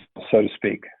rebirthing them, so to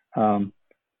speak. I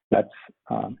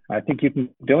think you can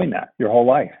be doing that your whole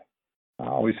life,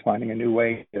 always finding a new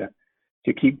way to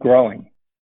keep growing.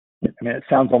 I mean, it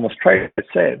sounds almost trite to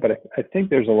say it, but I think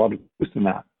there's a lot of truth in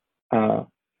that.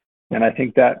 And I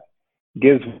think that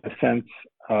gives a sense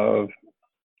of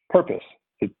purpose.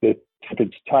 If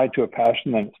it's tied to a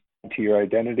passion, then it's tied to your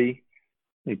identity.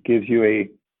 It gives you a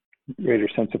greater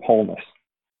sense of wholeness.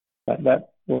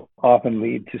 That will often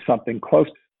lead to something close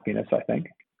to happiness, I think.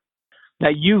 Now,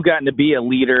 you've gotten to be a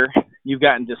leader. You've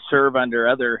gotten to serve under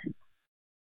other,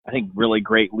 I think, really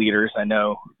great leaders. I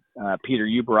know Peter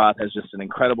Uberoth has just an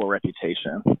incredible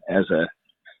reputation as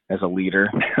a leader.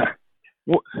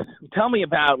 Well, tell me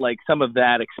about some of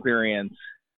that experience.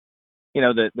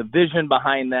 The vision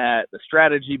behind that, the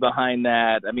strategy behind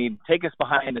that. I mean, take us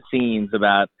behind the scenes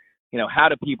about how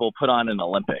do people put on an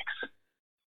Olympics?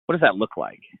 What does that look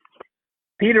like?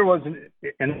 Peter was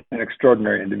an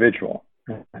extraordinary individual,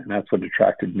 and that's what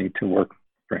attracted me to work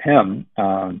for him.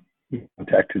 He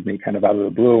contacted me kind of out of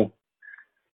the blue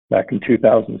back in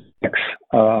 2006,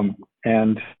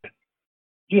 and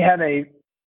he had a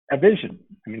vision.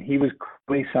 I mean, he was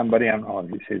clearly somebody, I don't know if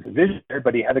he says a visionary,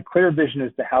 but he had a clear vision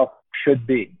as to how it should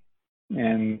be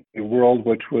in a world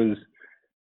which was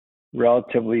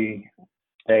relatively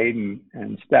staid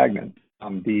and stagnant.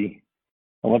 The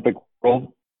Olympic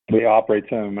world operates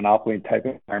in a monopoly type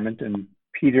environment, and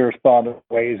Peter thought of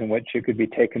ways in which it could be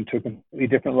taken to a completely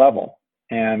different level.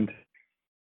 And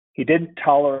he didn't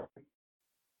tolerate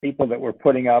people that were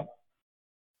putting up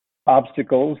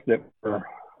obstacles that were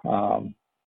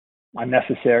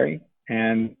unnecessary,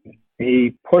 and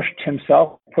he pushed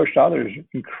others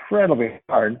incredibly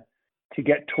hard to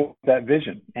get towards that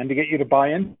vision and to get you to buy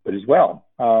into it as well.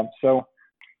 So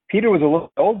Peter was a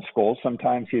little old school.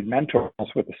 Sometimes he'd mentor us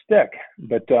with a stick,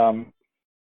 but I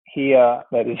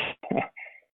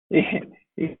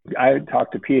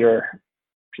talked to Peter.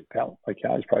 I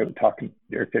was probably talking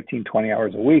there 15, 20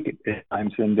 hours a week at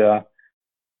times, and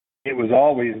it was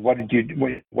always, what did you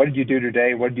do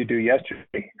today? What did you do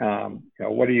yesterday?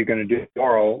 What are you going to do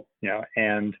tomorrow?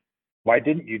 And why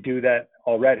didn't you do that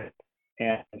already?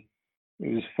 And it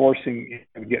was forcing you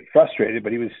to get frustrated,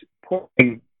 but he was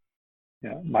pushing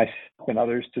myself and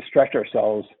others to stretch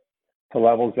ourselves to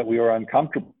levels that we were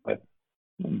uncomfortable with.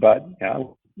 But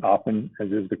often,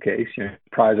 as is the case,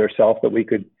 prize ourselves that we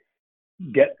could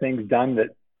get things done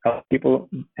that other people,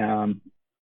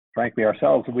 frankly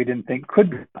ourselves, we didn't think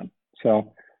could be done.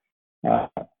 So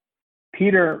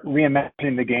Peter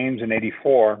reimagining the games in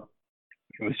 '84,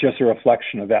 it was just a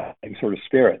reflection of that same sort of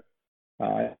spirit.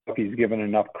 I hope he's given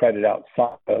enough credit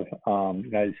outside of the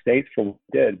United States for what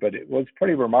he did, but it was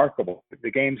pretty remarkable. The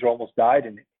games were almost died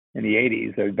in the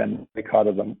 '80s. There had been a boycott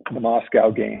of the Moscow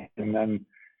game, and then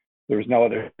there was no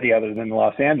other city other than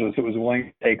Los Angeles that was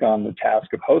willing to take on the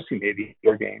task of hosting the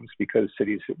 '84 games because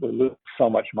cities would lose so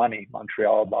much money.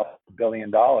 Montreal lost $1 billion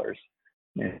in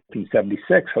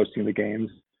 1976 hosting the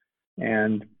games,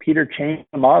 and Peter changed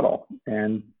the model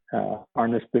and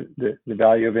harnessed the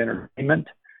value of entertainment,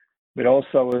 but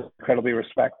also was incredibly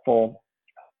respectful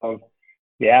of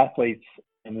the athletes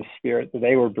and the spirit that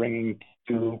they were bringing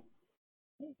to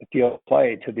the field of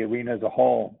play, to the arena as a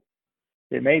whole.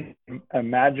 It made a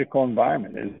magical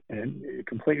environment. It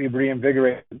completely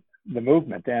reinvigorated the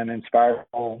movement and inspired a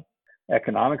whole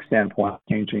economic standpoint,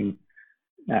 changing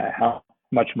how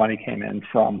much money came in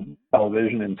from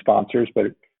television and sponsors. But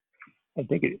I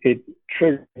think it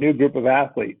triggered a new group of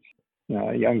athletes.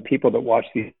 Young people that watched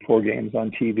these 4 games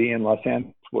on TV in Los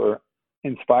Angeles were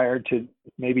inspired to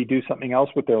maybe do something else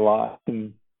with their lives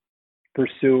and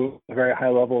pursue a very high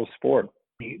level of sport.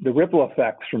 The ripple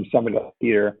effects from somebody like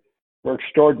Peter were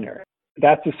extraordinary.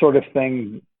 That's the sort of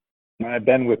thing, when I've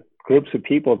been with groups of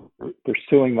people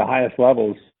pursuing the highest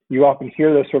levels, you often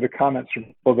hear those sort of comments from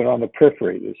people that are on the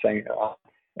periphery. They're saying,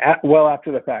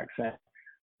 after the fact, saying,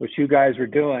 what you guys were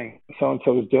doing,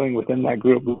 so-and-so was doing within that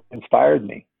group inspired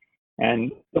me.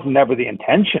 And it was never the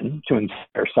intention to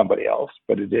inspire somebody else,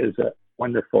 but it is a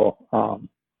wonderful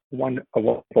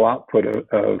output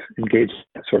of engaged in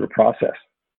that sort of process.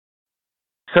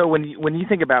 So when you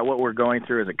think about what we're going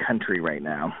through as a country right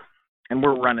now, and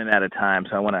we're running out of time,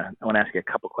 so I want to ask you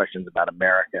a couple questions about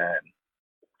America and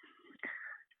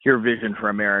your vision for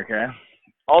America.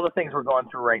 All the things we're going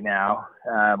through right now,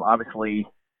 obviously,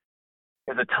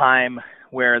 is a time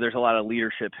where there's a lot of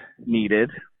leadership needed.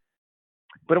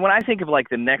 But when I think of like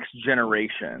the next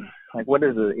generation, like what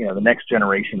is the next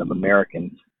generation of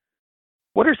Americans?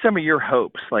 What are some of your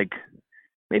hopes? Like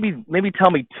maybe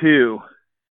tell me 2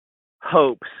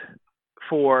 hopes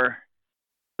for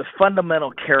the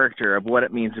fundamental character of what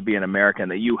it means to be an American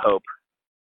that you hope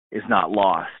is not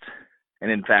lost,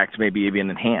 and in fact maybe even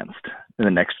enhanced in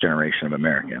the next generation of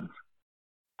Americans.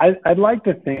 I'd like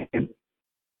to think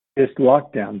this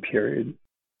lockdown period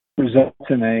results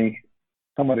in a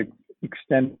somewhat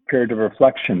extended period of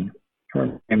reflection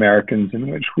for Americans in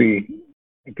which we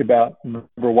think about and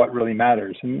remember what really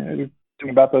matters, and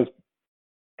think about those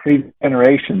previous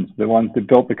generations, the ones that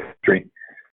built the country,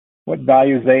 what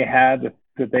values they had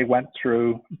that they went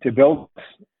through to build us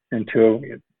into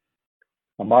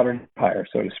a modern empire,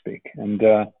 so to speak. And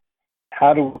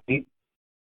how do we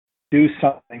do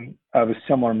something of a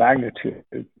similar magnitude?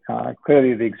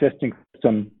 Clearly, the existing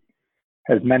system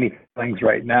has many things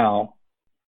right now.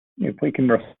 If we can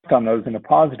reflect on those in a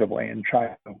positive way and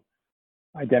try to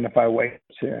identify ways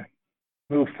to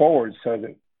move forward so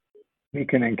that we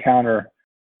can encounter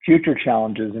future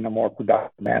challenges in a more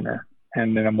productive manner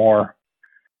and in a more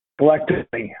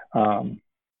collectively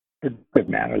productive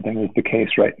manner than is the case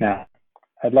right now.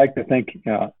 I'd like to think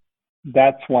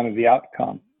that's one of the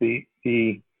outcomes. The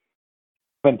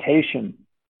implementation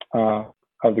of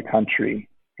the country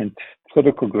and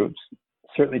political groups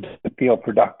certainly doesn't feel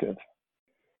productive,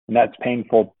 and that's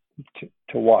painful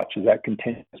to watch as that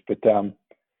continues. But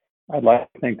I'd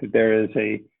like to think that there is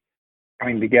a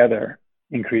coming together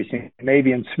increasing,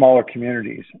 maybe in smaller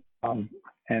communities,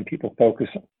 and people focus.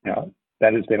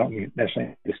 That is, they don't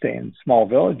necessarily need to stay in small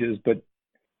villages, but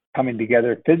coming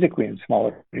together physically in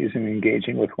smaller communities and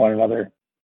engaging with one another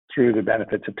through the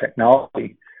benefits of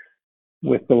technology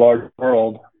with the larger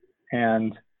world,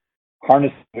 and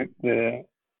harness the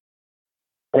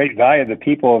great value of the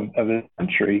people of the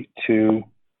country to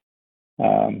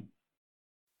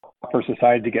for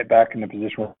society to get back in a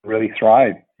position where it really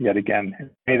thrive yet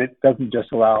again. And it doesn't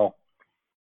just allow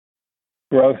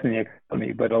growth in the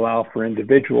economy, but allow for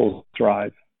individuals to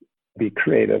thrive, be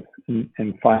creative,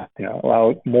 and find,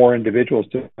 allow more individuals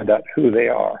to find out who they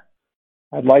are.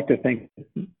 I'd like to think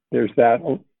there's that,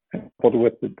 coupled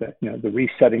with the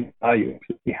resetting values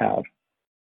that we have,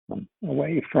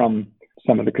 away from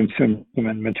some of the consumerism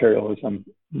and materialism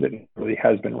that really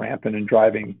has been rampant and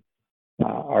driving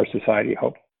our society.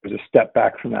 Hope there's a step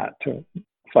back from that to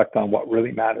reflect on what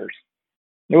really matters.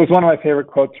 It was one of my favorite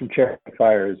quotes from Chariots of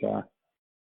Fire.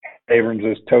 Abrams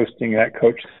was toasting that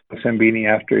coach Sambini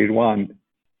after he'd won,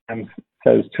 and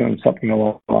says to him something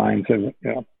along the lines of,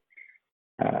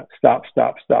 stop.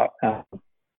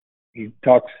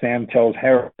 Sam tells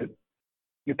Harold,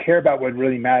 you care about what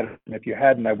really matters, and if you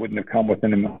hadn't, I wouldn't have come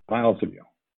within a million miles of you.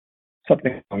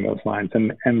 Something along those lines.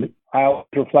 And I always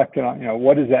reflected on,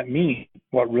 what does that mean,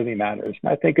 what really matters?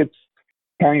 And I think it's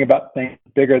caring about things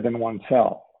bigger than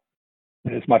oneself.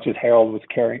 And as much as Harold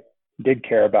did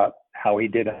care about how he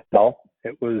did himself,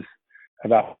 it was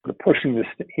about pushing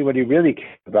what he really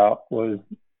cared about was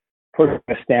pushing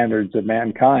the standards of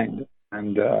mankind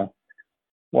and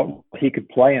what he could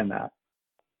play in that.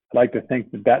 I'd like to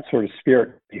think that sort of spirit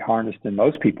could be harnessed in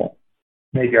most people.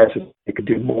 Maybe our society could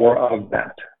do more of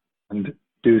that and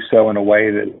do so in a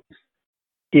way that is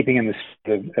keeping in the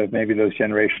spirit of maybe those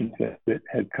generations that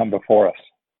had come before us.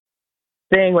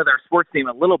 Staying with our sports team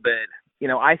a little bit,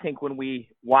 I think when we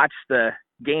watch the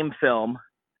game film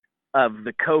of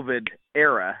the COVID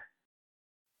era,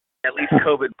 at least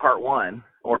COVID part 1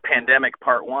 or pandemic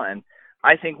part 1,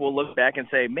 I think we'll look back and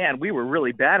say, man, we were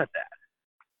really bad at that.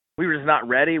 We were just not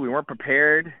ready. We weren't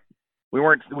prepared. We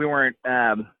weren't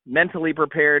mentally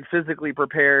prepared, physically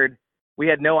prepared. We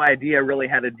had no idea really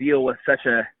how to deal with such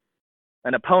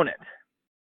an opponent.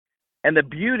 And the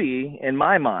beauty, in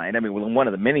my mind, one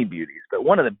of the many beauties, but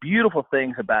one of the beautiful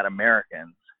things about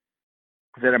Americans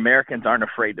is that Americans aren't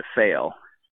afraid to fail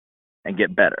and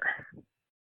get better.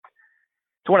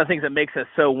 It's one of the things that makes us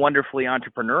so wonderfully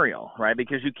entrepreneurial, right?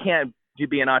 Because you can't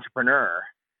be an entrepreneur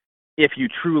if you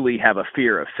truly have a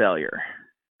fear of failure.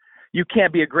 You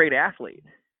can't be a great athlete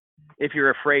if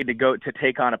you're afraid to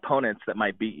take on opponents that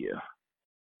might beat you.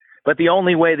 But the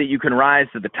only way that you can rise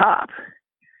to the top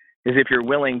is if you're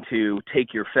willing to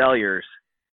take your failures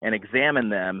and examine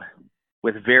them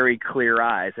with very clear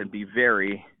eyes and be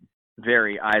very,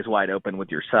 very eyes wide open with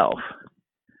yourself.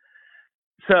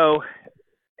 So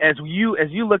as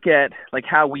you look at like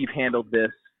how we've handled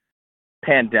this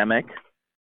pandemic,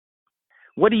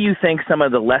 what do you think some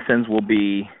of the lessons will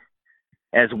be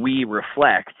as we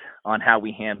reflect on how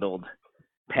we handled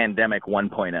pandemic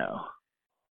 1.0?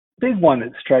 Big one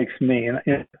that strikes me, and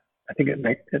I think it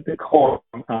makes at the core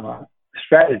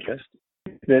strategist,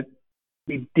 that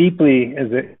we deeply,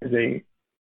 as a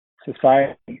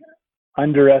society,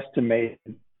 underestimate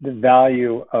the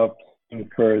value of planning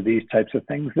for these types of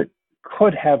things that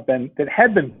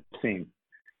had been seen.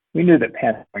 We knew that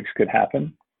pandemics could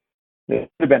happen. There should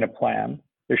have been a plan.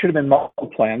 There should have been multiple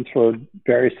plans for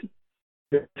various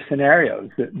scenarios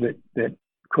that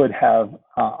could have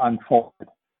unfolded.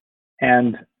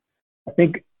 And I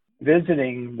think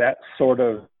visiting that sort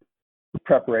of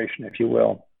preparation, if you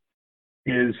will,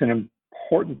 is an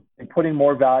important, and putting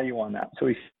more value on that. So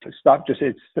we stop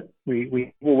we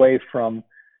move away from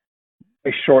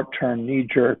a short-term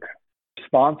knee-jerk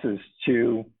responses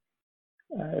to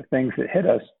things that hit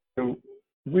us, to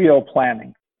real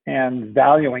planning and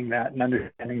valuing that and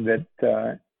understanding that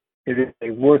it is a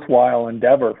worthwhile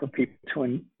endeavor for people to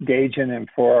engage in and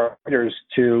for our leaders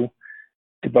to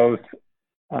both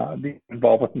be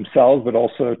involved with themselves, but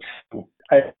also to.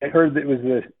 I heard that it was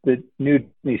the new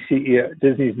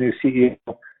Disney's new CEO,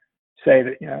 say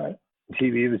that,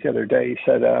 TV was the other day. He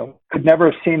said, "Could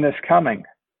never have seen this coming."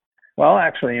 Well,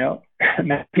 actually,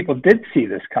 many people did see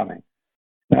this coming.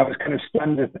 And I was kind of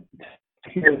stunned to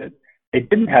hear that they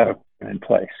didn't have a plan in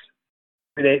place.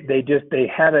 They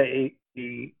had a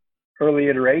early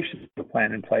iteration of the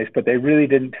plan in place, but they really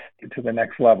didn't take it to the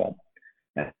next level.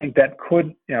 And I think that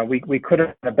we could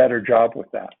have done a better job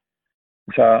with that.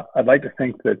 So I'd like to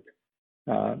think that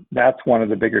that's one of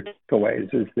the bigger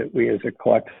takeaways, is that we as a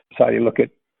collective society look at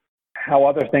how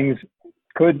other things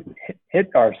could hit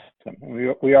our system.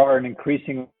 We are an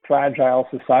increasingly fragile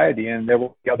society, and there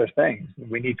will be other things.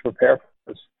 We need to prepare for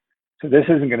this. So this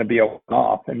isn't going to be a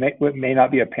one-off. It may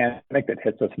not be a pandemic that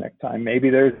hits us next time. Maybe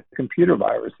there's a computer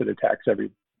virus that attacks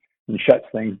everything and shuts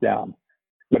things down.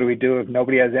 What do we do if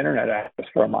nobody has internet access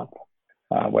for a month?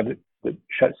 What it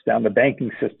shuts down the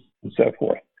banking system and so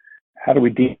forth. How do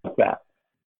we deal with that?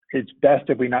 It's best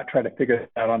if we not try to figure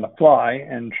it out on the fly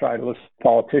and try to listen to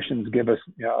politicians give us,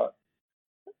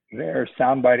 their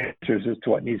soundbite answers as to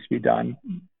what needs to be done.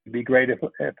 It'd be great if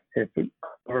a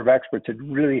number of experts had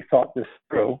really thought this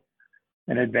through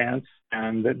in advance,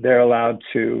 and that they're allowed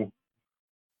to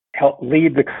help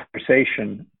lead the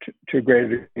conversation to a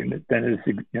greater degree than is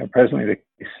presently the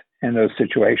case in those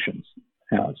situations.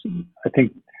 So I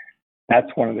think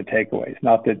that's one of the takeaways.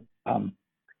 Not that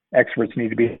experts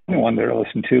need to be the one they're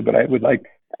listened to, but I would like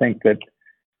to think that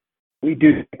we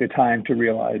do take the time to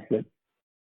realize that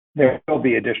there will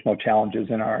be additional challenges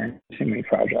in our increasingly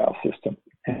fragile system,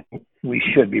 and we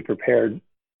should be prepared,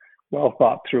 well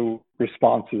thought through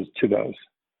responses to those.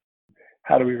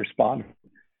 How do we respond?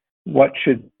 What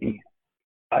should the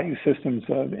value systems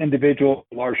of individual,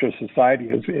 larger society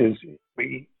as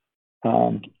we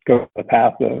go the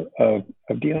path of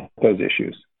dealing with those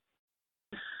issues?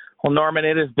 Well, Norman,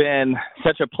 it has been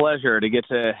such a pleasure to get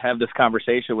to have this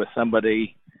conversation with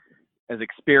somebody as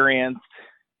experienced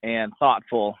and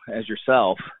thoughtful as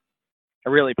yourself. I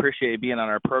really appreciate being on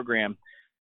our program.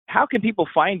 How can people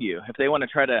find you if they want to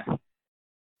try to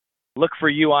look for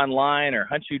you online or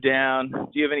hunt you down?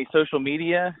 Do you have any social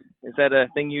media? Is that a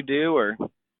thing you do, or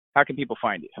how can people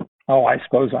find you? Oh, I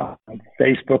suppose on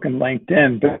Facebook and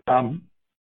LinkedIn, but I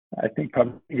think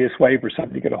probably the easiest way for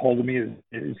somebody to get a hold of me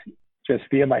is just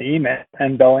via my email,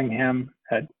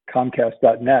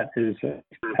 nbellingham@comcast.net is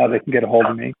how they can get a hold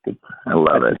of me. But I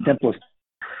love it. The simplest.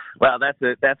 Well,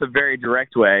 that's a very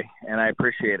direct way, and I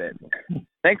appreciate it.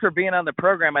 Thanks for being on the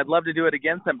program. I'd love to do it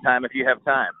again sometime if you have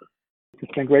time.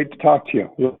 It's been great to talk to you.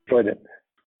 We enjoyed it.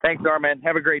 Thanks, Norman.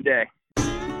 Have a great day.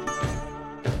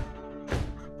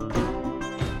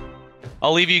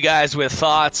 I'll leave you guys with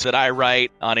thoughts that I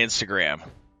write on Instagram.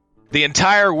 The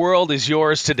entire world is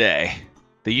yours today.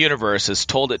 The universe has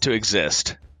told it to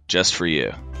exist just for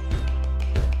you.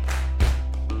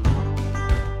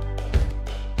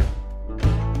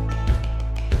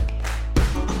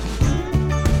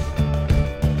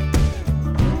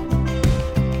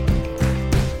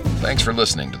 Thanks for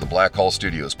listening to the Black Hall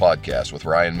Studios podcast with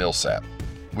Ryan Millsap.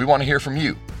 We want to hear from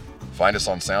you. Find us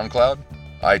on SoundCloud,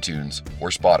 iTunes, or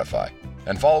Spotify.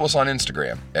 And follow us on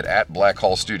Instagram at @Black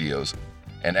Hall Studios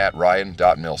and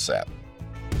 @Ryan.Millsap.